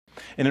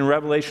And in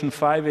Revelation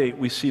 5:8,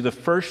 we see the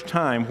first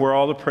time where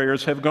all the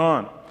prayers have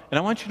gone. And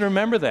I want you to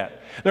remember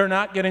that. They're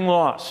not getting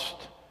lost.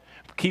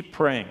 Keep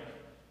praying.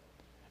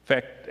 In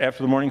fact,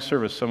 after the morning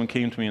service, someone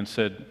came to me and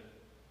said,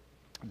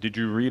 did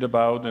you read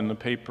about in the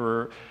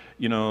paper,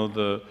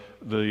 the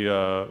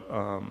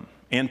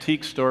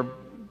antique store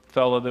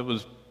fella that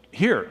was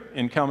here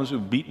in Kalamazoo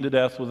beaten to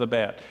death with a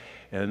bat?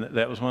 And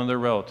that was one of their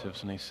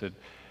relatives. And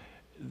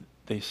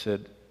they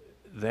said,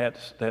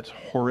 that's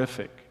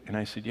horrific. And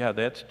I said, yeah,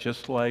 that's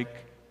just like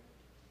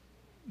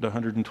the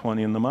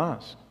 120 in the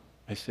mosque.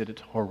 I said,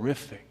 it's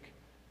horrific.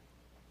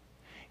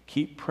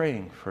 Keep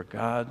praying for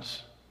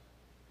God's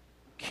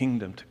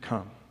kingdom to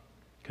come,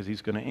 because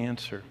he's going to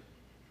answer.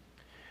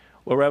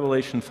 Well,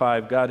 Revelation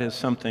 5, God has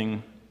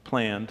something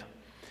planned.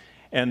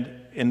 And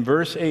in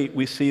verse 8,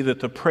 we see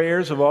that the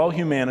prayers of all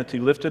humanity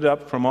lifted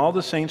up from all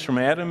the saints from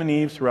Adam and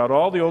Eve throughout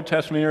all the Old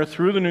Testament era,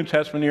 through the New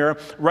Testament era,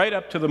 right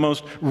up to the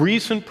most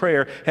recent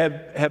prayer,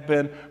 have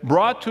been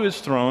brought to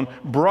his throne,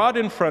 brought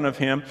in front of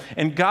him,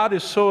 and God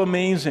is so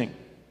amazing.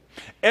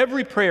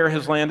 Every prayer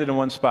has landed in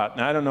one spot.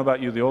 Now, I don't know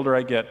about you, the older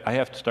I get, I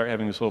have to start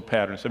having these little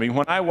patterns. I mean,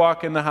 when I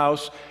walk in the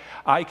house,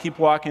 I keep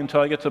walking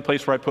until I get to the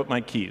place where I put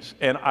my keys.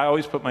 And I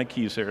always put my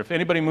keys there. If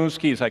anybody moves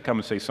keys, I come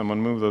and say,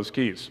 someone move those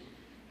keys.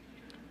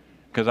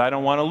 Because I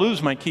don't want to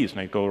lose my keys. And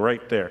I go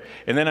right there.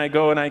 And then I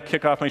go and I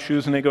kick off my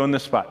shoes and they go in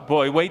this spot.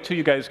 Boy, wait till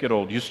you guys get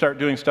old. You start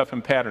doing stuff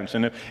in patterns.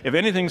 And if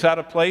anything's out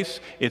of place,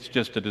 it's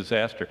just a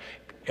disaster.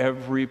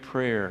 Every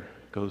prayer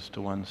goes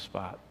to one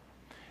spot.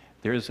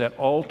 There's that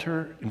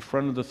altar in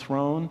front of the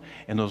throne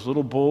and those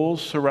little bowls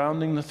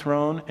surrounding the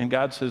throne. And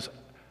God says,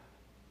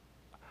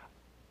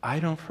 I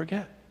don't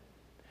forget.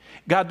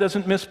 God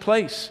doesn't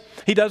misplace.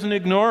 He doesn't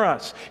ignore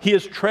us. He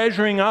is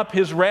treasuring up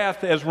his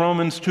wrath, as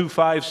Romans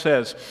 2:5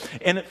 says.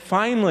 And it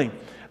finally,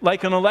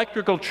 like an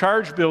electrical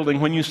charge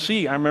building, when you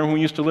see, I remember when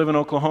we used to live in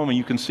Oklahoma,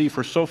 you can see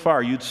for so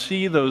far, you'd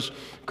see those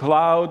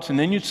clouds, and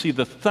then you'd see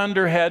the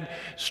thunderhead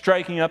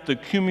striking up, the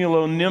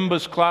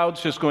cumulonimbus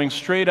clouds just going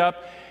straight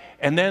up,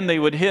 and then they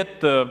would hit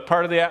the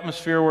part of the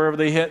atmosphere wherever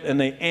they hit, and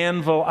they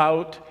anvil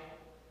out,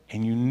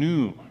 and you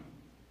knew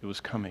it was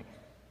coming.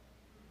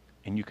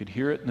 And you could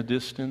hear it in the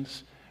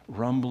distance,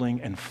 rumbling,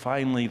 and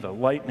finally the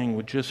lightning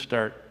would just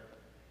start.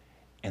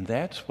 And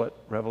that's what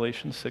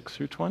Revelation 6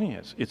 through 20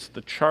 is. It's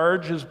the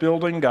charge is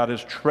building. God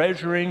is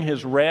treasuring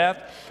his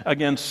wrath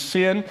against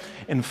sin.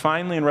 And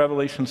finally in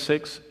Revelation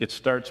 6, it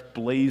starts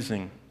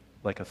blazing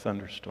like a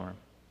thunderstorm.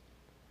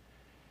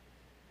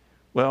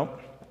 Well,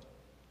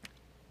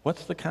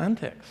 what's the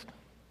context?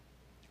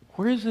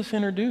 Where is this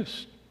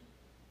introduced?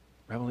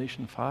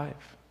 Revelation 5.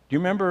 Do you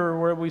remember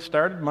where we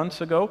started months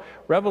ago?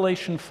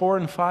 Revelation 4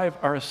 and 5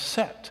 are a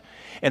set.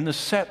 And the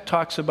set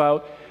talks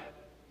about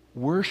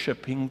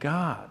worshiping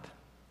God.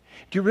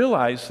 Do you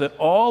realize that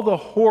all the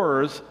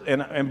horrors,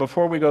 and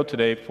before we go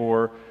today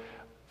for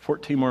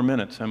 14 more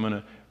minutes, I'm going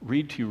to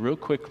read to you real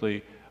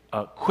quickly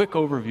a quick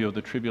overview of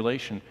the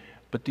tribulation.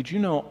 But did you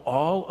know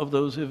all of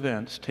those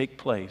events take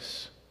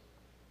place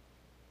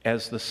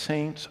as the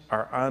saints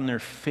are on their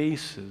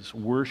faces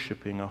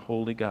worshiping a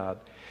holy God?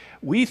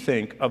 We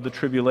think of the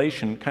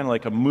tribulation kind of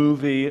like a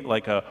movie,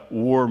 like a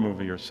war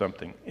movie or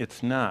something.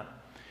 It's not.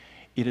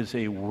 It is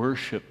a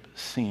worship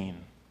scene.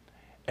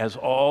 As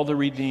all the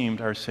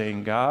redeemed are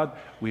saying, God,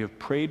 we have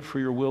prayed for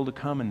your will to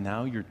come, and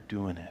now you're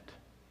doing it.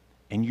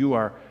 And you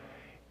are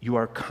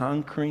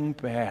conquering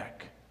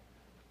back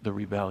the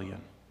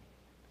rebellion.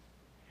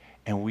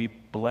 And we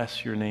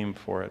bless your name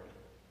for it.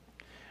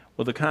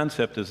 Well, the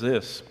concept is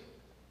this.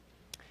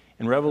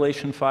 In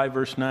Revelation 5,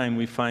 verse 9,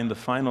 we find the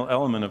final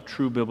element of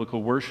true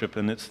biblical worship,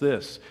 and it's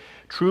this.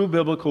 True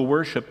biblical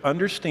worship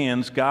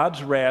understands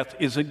God's wrath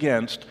is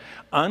against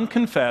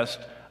unconfessed,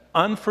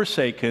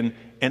 unforsaken,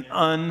 and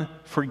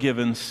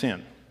unforgiven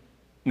sin.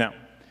 Now,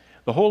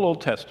 the whole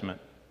Old Testament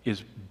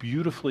is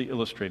beautifully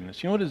illustrating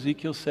this. You know what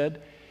Ezekiel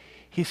said?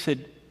 He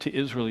said to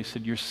Israel, he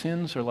said, your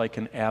sins are like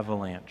an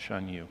avalanche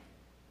on you.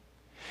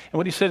 And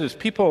what he said is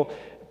people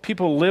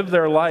live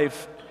their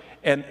life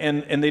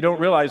and they don't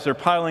realize they're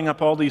piling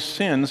up all these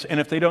sins, and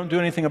if they don't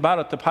do anything about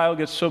it, the pile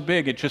gets so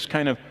big it just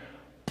kind of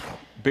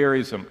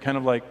buries them. Kind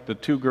of like the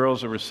two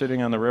girls that were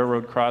sitting on the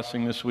railroad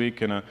crossing this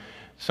week, and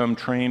some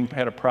train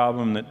had a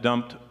problem that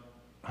dumped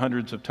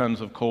hundreds of tons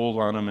of coal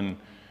on them, and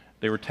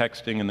they were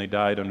texting and they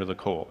died under the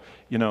coal.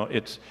 You know,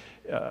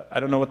 I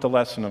don't know what the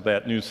lesson of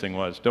that news thing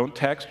was. Don't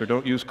text or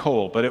don't use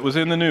coal, but it was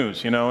in the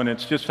news, and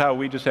it's just how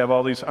we just have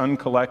all these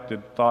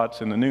uncollected thoughts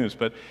in the news.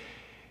 But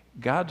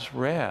God's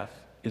wrath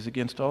is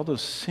against all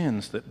those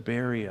sins that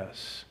bury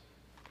us.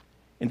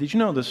 And did you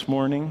know this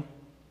morning,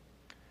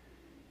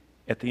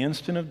 at the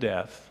instant of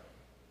death,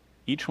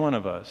 each one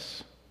of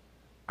us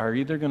are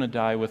either going to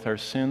die with our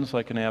sins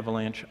like an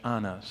avalanche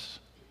on us,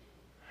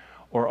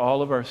 or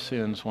all of our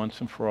sins once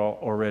and for all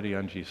already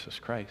on Jesus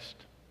Christ.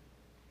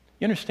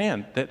 You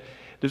understand that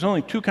there's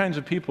only two kinds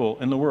of people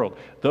in the world.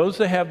 Those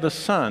that have the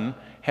Son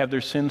have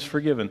their sins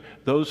forgiven.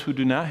 Those who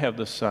do not have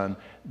the Son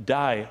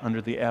die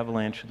under the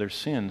avalanche of their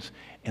sins,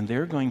 and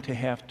they're going to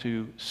have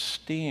to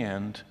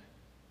stand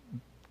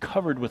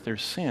covered with their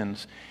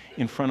sins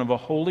in front of a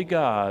holy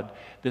God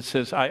that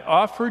says, I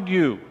offered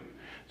you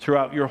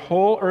throughout your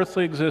whole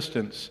earthly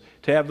existence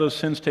to have those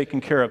sins taken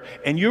care of,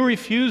 and you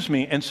refuse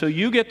me, and so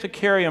you get to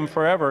carry them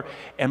forever,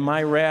 and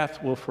my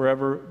wrath will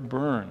forever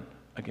burn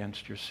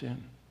against your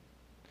sin.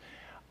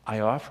 I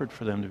offered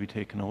for them to be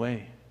taken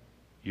away.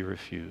 You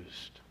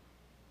refused.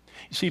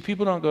 You see,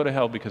 people don't go to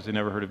hell because they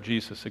never heard of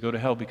Jesus. They go to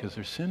hell because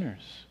they're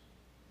sinners.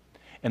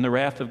 And the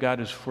wrath of God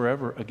is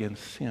forever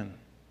against sin.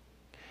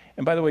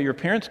 And by the way, your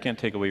parents can't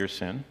take away your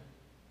sin.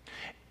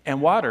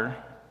 And water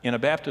in a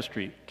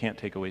baptistry can't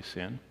take away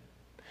sin.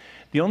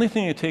 The only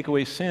thing that take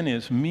away sin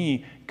is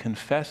me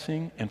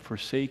confessing and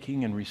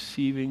forsaking and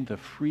receiving the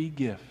free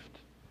gift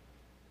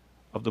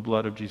of the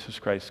blood of Jesus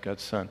Christ,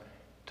 God's Son,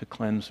 to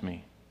cleanse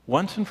me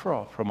once and for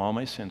all from all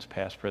my sins,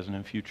 past, present,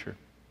 and future.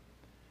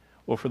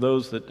 Well, for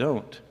those that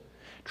don't,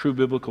 true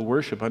biblical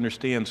worship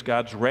understands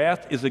God's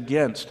wrath is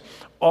against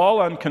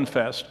all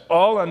unconfessed,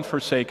 all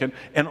unforsaken,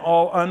 and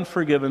all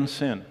unforgiven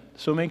sin.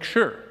 So make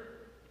sure,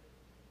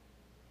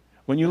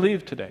 when you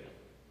leave today,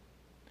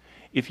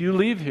 if you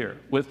leave here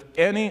with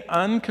any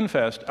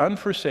unconfessed,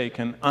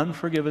 unforsaken,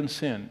 unforgiven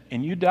sin,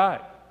 and you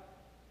die,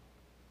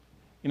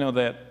 you know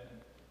that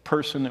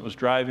person that was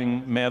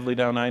driving madly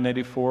down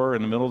I-94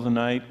 in the middle of the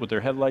night with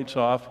their headlights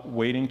off,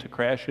 waiting to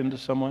crash into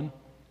someone?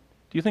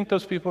 Do you think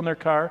those people in their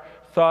car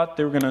thought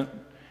they were going to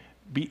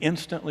be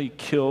instantly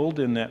killed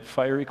in that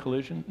fiery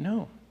collision?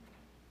 No.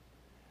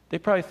 They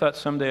probably thought,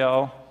 someday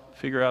I'll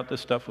figure out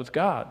this stuff with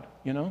God,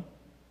 you know?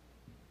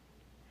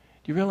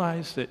 Do you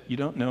realize that you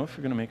don't know if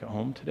you're going to make it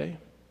home today?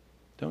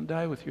 Don't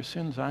die with your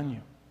sins on you.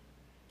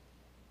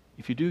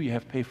 If you do, you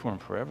have to pay for them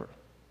forever.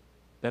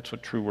 That's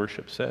what true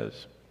worship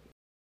says.